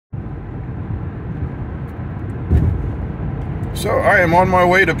So I am on my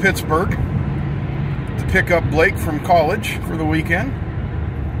way to Pittsburgh to pick up Blake from college for the weekend.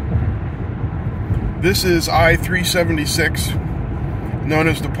 This is I-376, known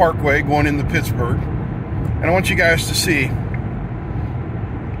as the Parkway, going into Pittsburgh. And I want you guys to see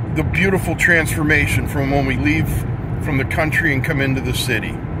the beautiful transformation from when we leave from the country and come into the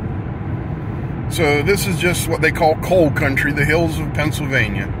city. So this is just what they call coal country, the hills of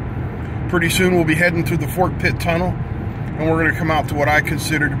Pennsylvania. Pretty soon we'll be heading through the Fort Pitt Tunnel, and we're going to come out to what I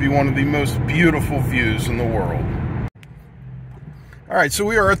consider to be one of the most beautiful views in the world. Alright, so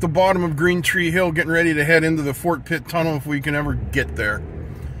we are at the bottom of Green Tree Hill, getting ready to head into the Fort Pitt Tunnel if we can ever get there.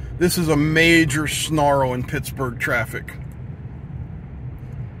 This is a major snarl in Pittsburgh traffic.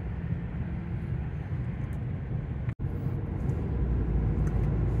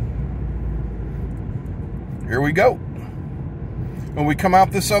 Here we go. When we come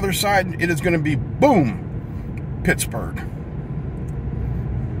out this other side, it is going to be boom, Pittsburgh.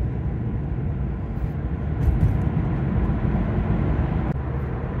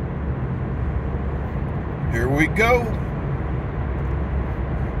 Here we go.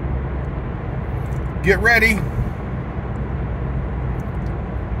 Get ready.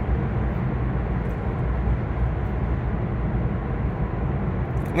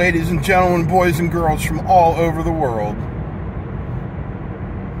 Ladies and gentlemen, boys and girls from all over the world,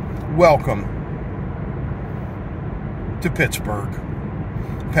 welcome to Pittsburgh,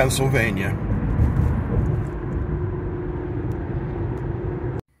 Pennsylvania.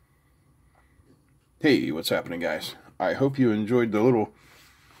 Hey, what's happening, guys? I hope you enjoyed the little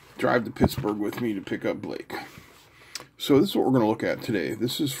drive to Pittsburgh with me to pick up Blake. So this is what we're going to look at today.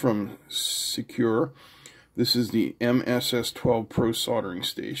 This is from Secure. This is the MSS12 Pro Soldering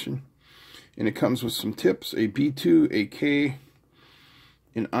Station. And it comes with some tips, a B2, a K,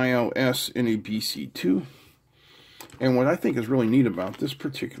 an ILS, and a BC2. And what I think is really neat about this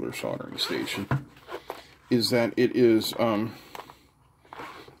particular soldering station is that it is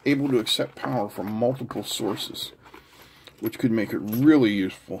able to accept power from multiple sources, which could make it really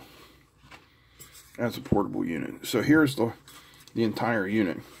useful as a portable unit. So here's the entire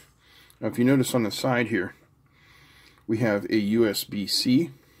unit. Now if you notice on the side here, we have a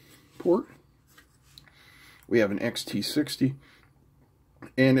USB-C port, we have an XT60,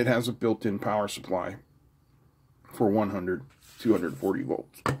 and it has a built-in power supply for 100, 240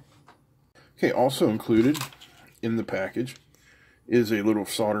 volts. Okay, also included in the package is a little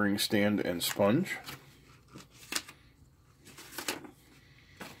soldering stand and sponge,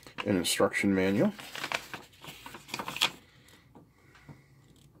 an instruction manual,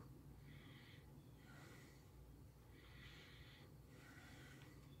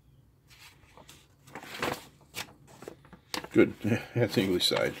 good, that's the English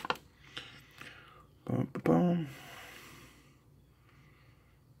side.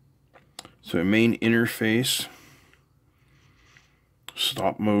 So main interface,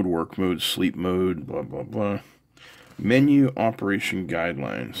 stop mode, work mode, sleep mode, blah blah blah. Menu operation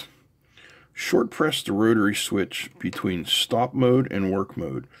guidelines. Short press the rotary switch between stop mode and work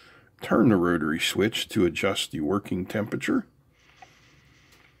mode. Turn the rotary switch to adjust the working temperature.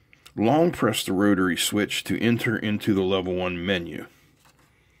 Long press the rotary switch to enter into the level 1 menu.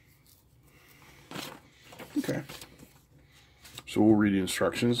 Okay. So we'll read the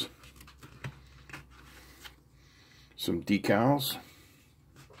instructions. Some decals.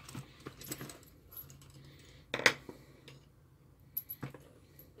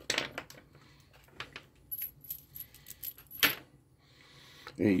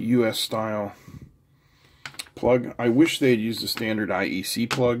 A US style plug. I wish they'd used the standard IEC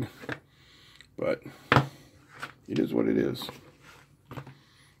plug, but it is what it is.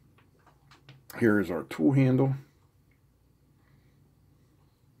 Here is our tool handle,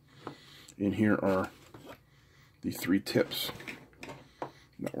 and here are the 3 tips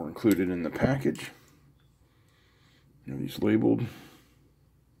that were included in the package. Are these labeled?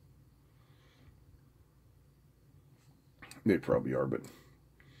 They probably are, but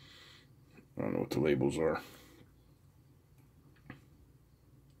I don't know what the labels are.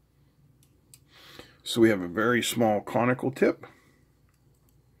 So we have a very small conical tip.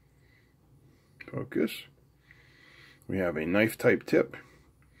 Focus. We have a knife type tip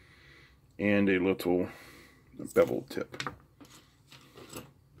and a little bevel tip.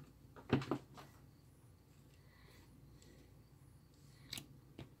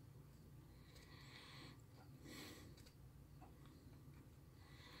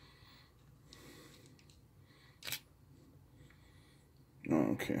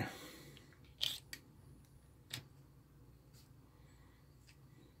 Okay.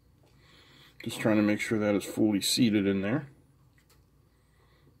 Just trying to make sure that is fully seated in there.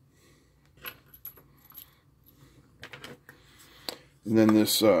 And then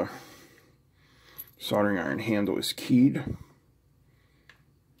this soldering iron handle is keyed,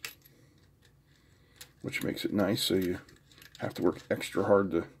 which makes it nice, so you have to work extra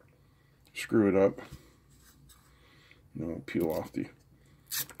hard to screw it up. And then we'll peel off the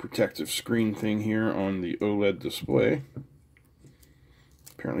protective screen thing here on the OLED display.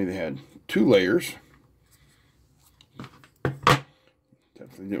 Apparently they had 2 layers.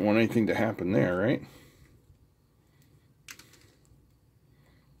 Definitely didn't want anything to happen there, right?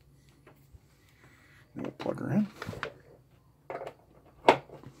 Then we'll plug her in.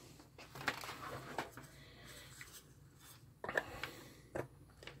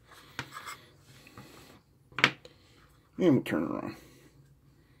 And we'll turn her on.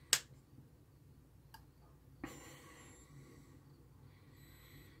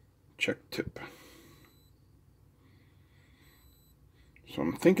 Check tip. So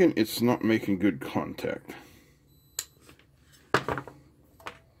I'm thinking it's not making good contact.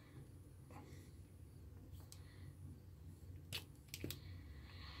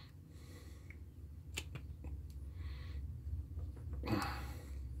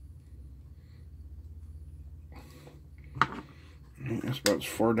 That's about as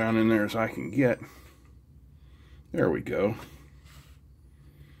far down in there as I can get. There we go.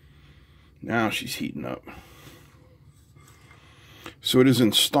 Now she's heating up. So it is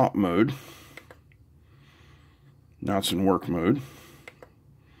in stop mode. Now it's in work mode.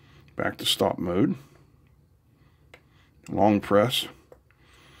 Back to stop mode. Long press.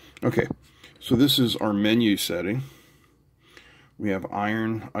 Okay, so this is our menu setting. We have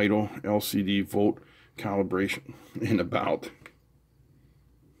iron, idle, LCD, volt, calibration, and about.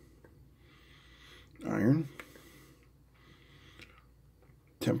 Iron,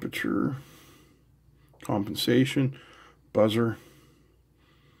 temperature, compensation, buzzer,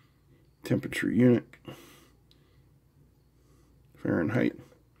 temperature unit, Fahrenheit,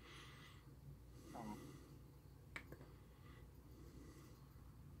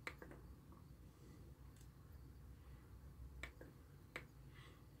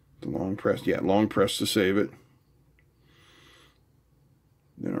 the long press, yeah, long press to save it.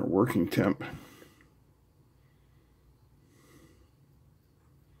 Then our working temp.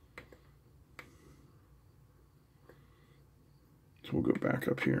 So we'll go back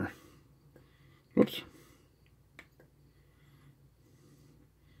up here. Whoops.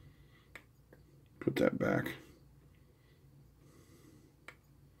 Put that back.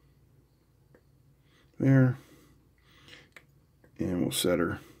 There. And we'll set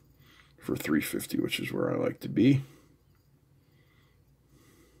her for 350, which is where I like to be.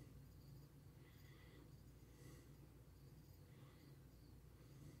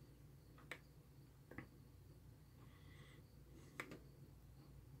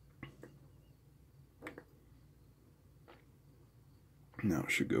 Now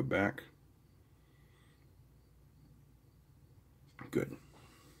it should go back. Good.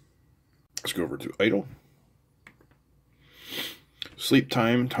 Let's go over to idle. Sleep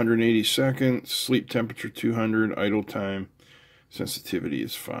time 180 seconds, sleep temperature 200, idle time, sensitivity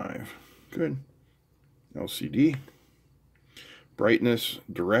is 5. Good. LCD. Brightness,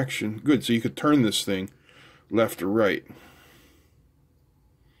 direction. Good, so you could turn this thing left or right.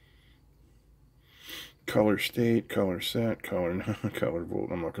 Color state, color set, color color volt.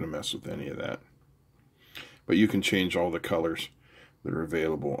 I'm not going to mess with any of that. But you can change all the colors that are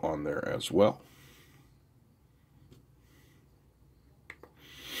available on there as well.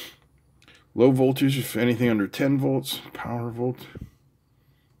 Low voltage, if anything under 10 volts. Power volt.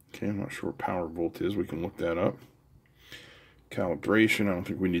 Okay, I'm not sure what power volt is. We can look that up. Calibration, I don't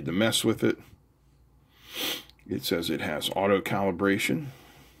think we need to mess with it. It says it has auto calibration.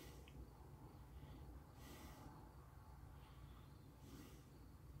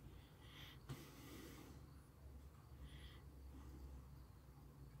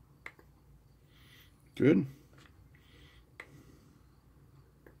 Good.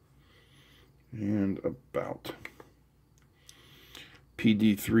 And about.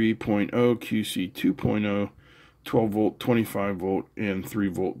 PD 3.0, QC 2.0, 12 volt, 25 volt, and 3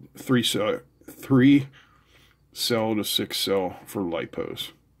 volt, 3 cell to 6 cell for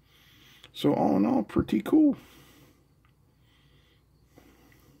lipos. So all in all, pretty cool.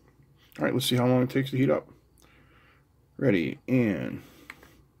 All right, let's see how long it takes to heat up. Ready, and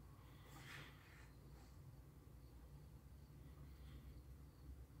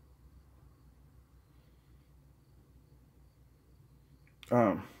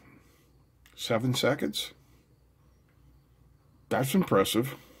um, 7 seconds. That's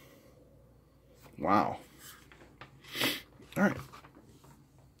impressive. Wow. All right.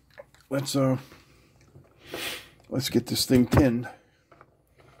 Let's get this thing tinned.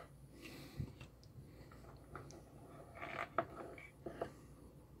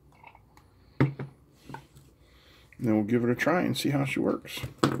 And then we'll give it a try and see how she works.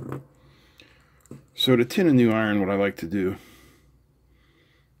 So to tin a new iron, what I like to do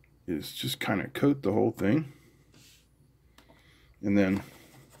is just kind of coat the whole thing and then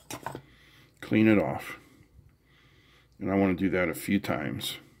clean it off. And I want to do that a few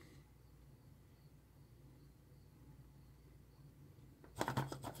times.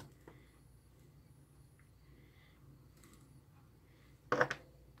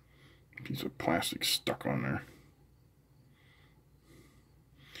 Piece of plastic stuck on there.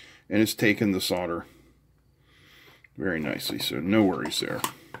 And it's taken the solder very nicely, so no worries there.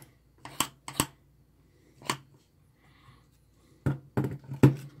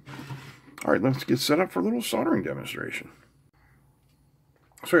 All right, let's get set up for a little soldering demonstration.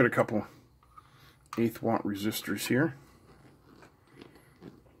 So I got a couple 1/8 watt resistors here.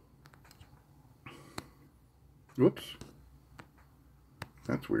 Whoops.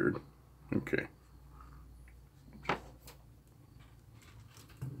 That's weird. Okay.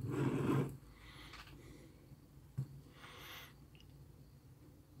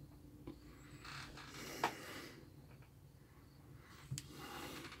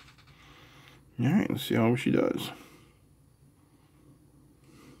 All right, let's see how she does.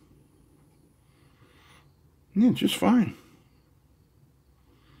 Yeah, just fine.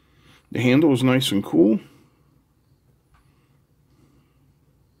 The handle is nice and cool.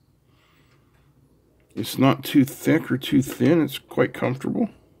 It's not too thick or too thin. It's quite comfortable.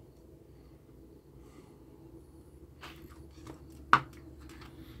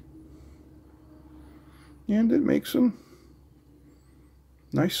 And it makes some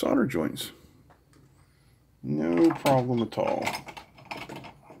nice solder joints. No problem at all.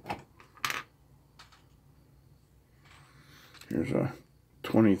 Here's a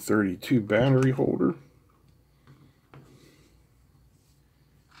 2032 battery holder.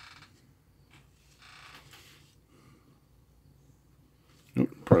 Oh,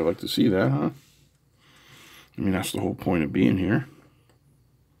 probably like to see that, huh? I mean, that's the whole point of being here.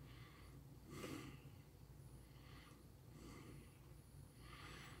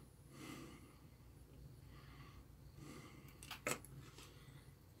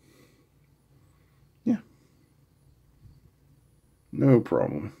 Yeah. No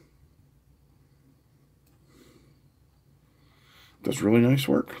problem. Does really nice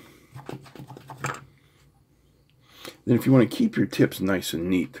work. Then if you want to keep your tips nice and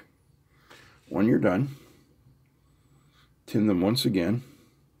neat, when you're done, tin them once again.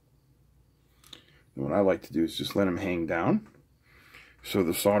 And what I like to do is just let them hang down so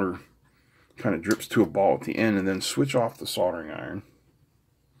the solder kind of drips to a ball at the end, and then switch off the soldering iron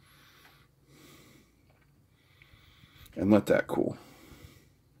and let that cool.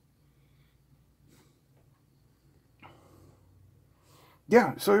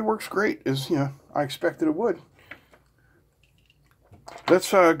 Yeah, so it works great, as I expected it would.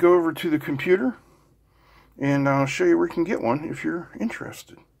 Let's go over to the computer and I'll show you where you can get one if you're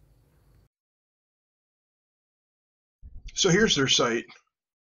interested. So here's their site,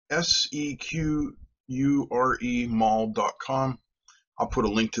 sequremall.com. I'll put a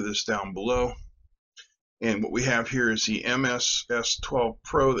link to this down below. And what we have here is the MSS12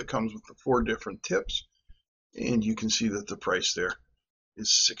 Pro that comes with the 4 different tips. And you can see that the price there is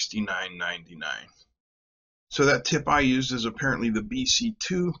 $69.99. So that tip I used is apparently the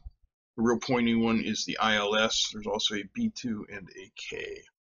BC2. The real pointy one is the ILS. There's also a B2 and a K.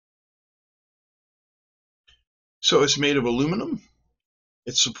 So it's made of aluminum.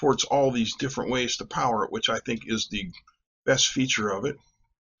 It supports all these different ways to power it, which I think is the best feature of it.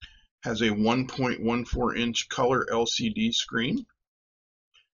 Has a 1.14 inch color LCD screen.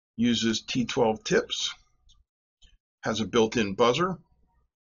 Uses T12 tips. Has a built-in buzzer.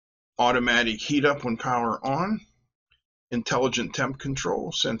 Automatic heat up when power on. Intelligent temp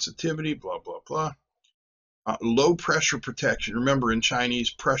control, sensitivity, blah, blah, blah. Low pressure protection. Remember, in Chinese,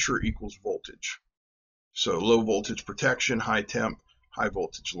 pressure equals voltage. So low voltage protection, high temp, high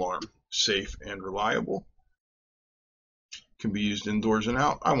voltage alarm, safe and reliable. Can be used indoors and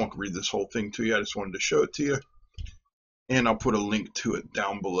out. I won't read this whole thing to you. I just wanted to show it to you. And I'll put a link to it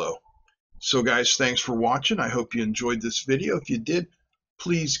down below. So guys, thanks for watching. I hope you enjoyed this video. If you did,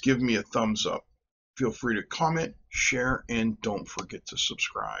 please give me a thumbs up. Feel free to comment, share, and don't forget to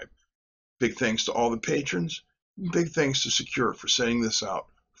subscribe. Big thanks to all the patrons. Big thanks to Secure for sending this out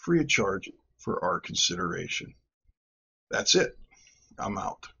free of charge for our consideration. That's it. I'm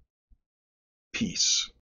out. Peace.